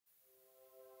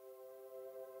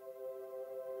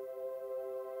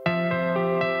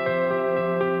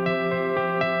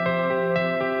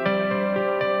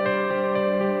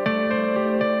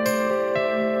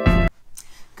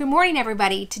morning,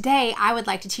 everybody. Today I would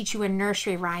like to teach you a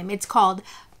nursery rhyme. It's called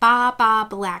Baa Baa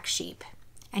Black Sheep,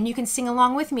 and you can sing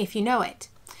along with me if you know it.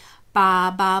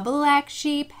 Baa Baa Black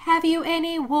Sheep, have you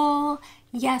any wool?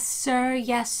 Yes sir,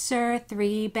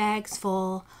 3 bags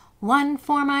full. 1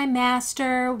 for my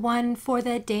master, 1 for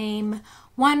the dame,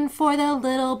 1 for the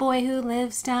little boy who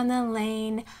lives down the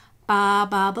lane. Baa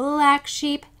Baa Black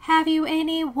Sheep, have you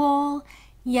any wool?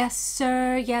 Yes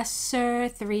sir,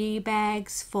 3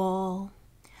 bags full.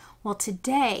 Well,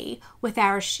 today, with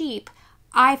our sheep,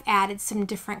 I've added some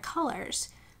different colors.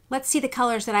 Let's see the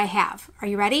colors that I have. Are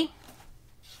you ready?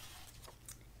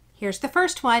 Here's the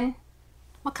first one.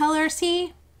 What color is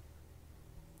he?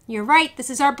 You're right,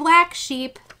 this is our black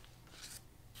sheep.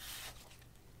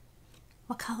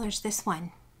 What color is this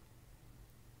one?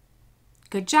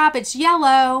 Good job, it's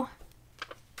yellow.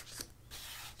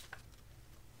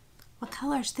 What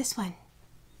color is this one?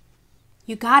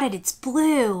 You got it, it's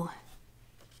blue.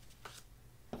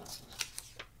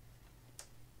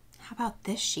 How about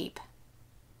this sheep?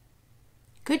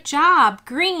 Good job,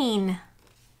 green.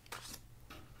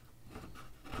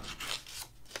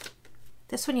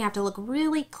 This one you have to look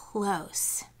really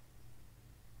close.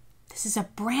 This is a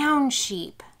brown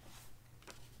sheep.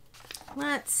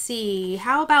 Let's see,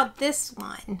 how about this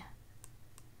one?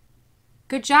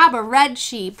 Good job, a red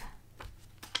sheep.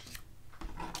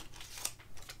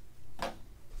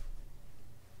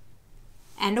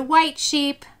 And a white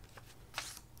sheep.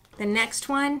 The next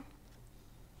one.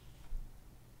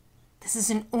 This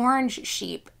is an orange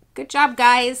sheep. Good job,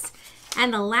 guys.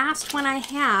 And the last one I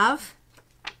have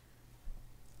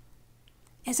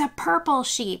is a purple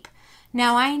sheep.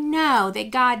 Now I know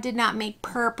that God did not make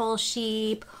purple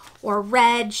sheep or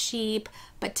red sheep,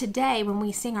 but today when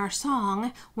we sing our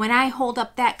song, when I hold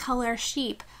up that color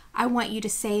sheep, I want you to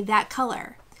say that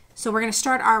color. So we're going to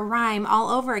start our rhyme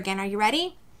all over again. Are you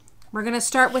ready? We're going to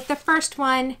start with the first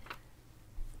one,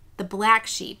 the black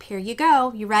sheep. Here you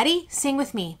go. You ready? Sing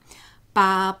with me.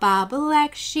 Baa Baa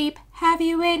Black Sheep, have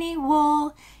you any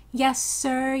wool? Yes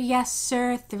sir,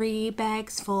 3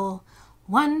 bags full.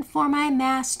 1 for my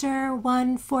master,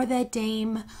 1 for the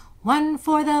dame, 1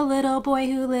 for the little boy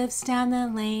who lives down the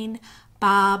lane.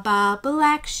 Baa Baa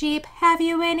Black Sheep, have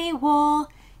you any wool?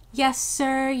 Yes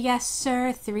sir,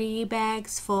 3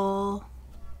 bags full.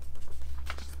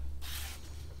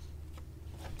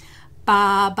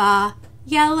 Baa Baa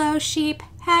Yellow Sheep,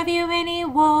 have you any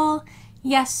wool?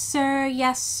 Yes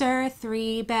sir,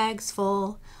 3 bags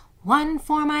full. 1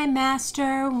 for my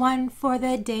master, 1 for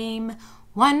the dame,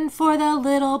 1 for the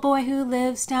little boy who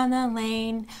lives down the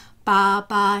lane. Baa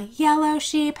Baa Yellow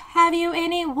Sheep, have you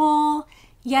any wool?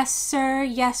 Yes sir,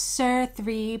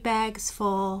 3 bags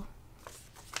full.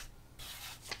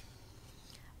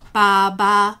 Baa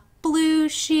Baa Blue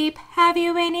Sheep, have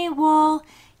you any wool?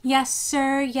 Yes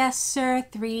sir,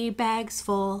 3 bags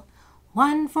full.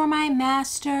 1 for my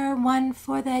master, 1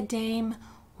 for the dame,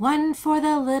 1 for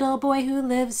the little boy who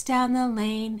lives down the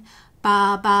lane.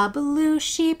 Baa Baa Blue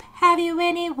Sheep, have you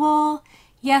any wool?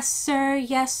 Yes sir,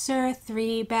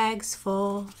 3 bags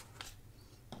full.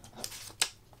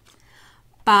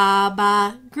 Baa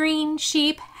Baa Green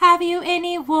Sheep, have you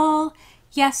any wool?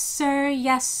 Yes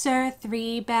sir,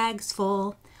 3 bags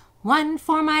full. 1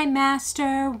 for my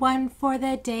master, 1 for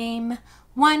the dame,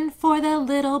 1 for the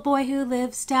little boy who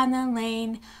lives down the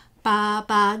lane. Baa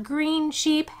Baa Green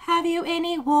Sheep, have you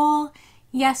any wool?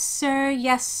 Yes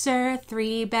sir,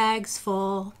 3 bags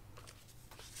full.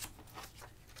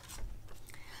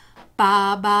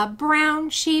 Baa Baa Brown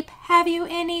Sheep, have you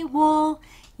any wool?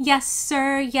 Yes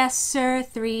sir,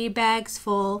 3 bags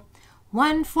full.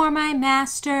 1 for my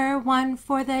master, 1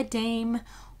 for the dame,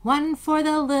 1 for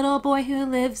the little boy who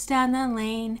lives down the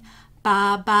lane.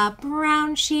 Baa Baa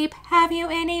Brown Sheep, have you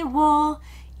any wool?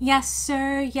 Yes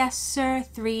sir,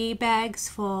 3 bags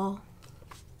full.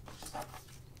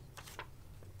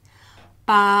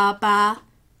 Baa Baa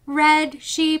Red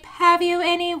Sheep, have you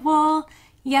any wool?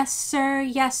 Yes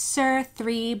sir,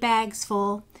 3 bags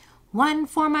full. 1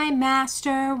 for my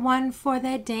master, 1 for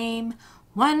the dame,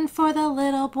 1 for the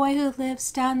little boy who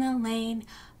lives down the lane.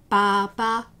 Baa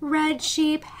Baa Red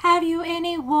Sheep, have you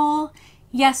any wool?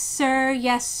 Yes sir,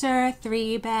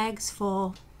 3 bags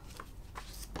full.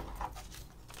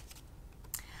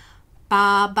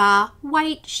 Baa Baa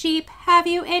White Sheep, have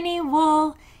you any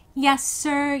wool? Yes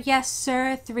sir,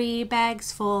 3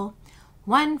 bags full.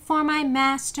 1 for my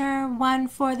master, 1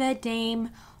 for the dame,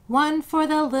 1 for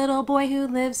the little boy who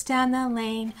lives down the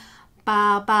lane.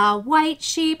 Baa Baa White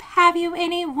Sheep, have you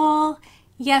any wool?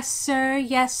 Yes sir,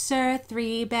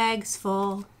 3 bags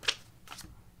full.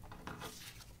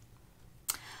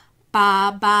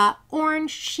 Baa Baa,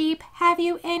 orange sheep, have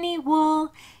you any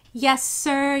wool? Yes,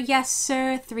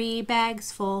 sir, 3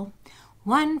 bags full.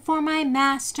 1 for my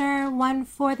master, 1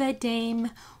 for the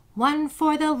dame, 1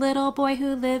 for the little boy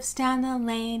who lives down the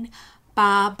lane.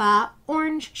 Baa Baa,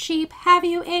 orange sheep, have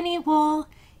you any wool?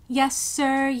 Yes,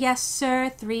 sir,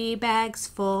 3 bags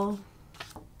full.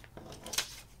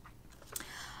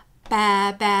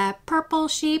 Baa Baa, purple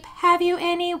sheep, have you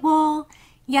any wool?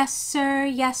 Yes,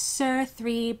 sir,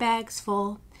 3 bags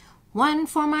full. 1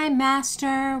 for my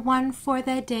master, 1 for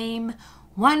the dame,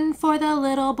 1 for the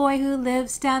little boy who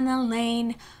lives down the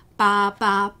lane. Baa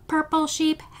Baa, purple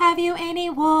sheep, have you any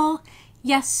wool?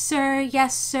 Yes,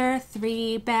 sir,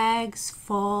 3 bags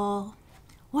full.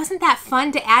 Wasn't that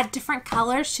fun to add different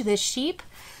colors to the sheep?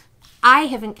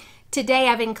 Today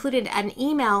I've included an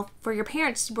email for your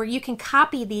parents where you can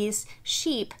copy these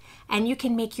sheep and you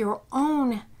can make your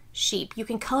own sheep. You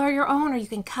can color your own, or you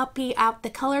can copy out the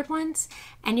colored ones,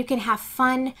 and you can have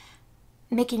fun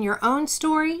making your own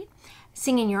story,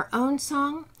 singing your own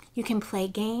song. You can play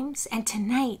games. And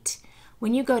tonight,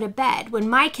 when you go to bed, when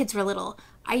my kids were little,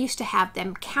 I used to have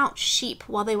them count sheep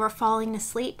while they were falling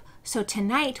asleep. So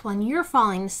tonight, when you're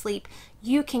falling asleep,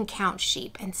 you can count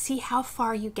sheep and see how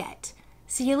far you get.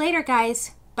 See you later,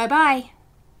 guys. Bye-bye.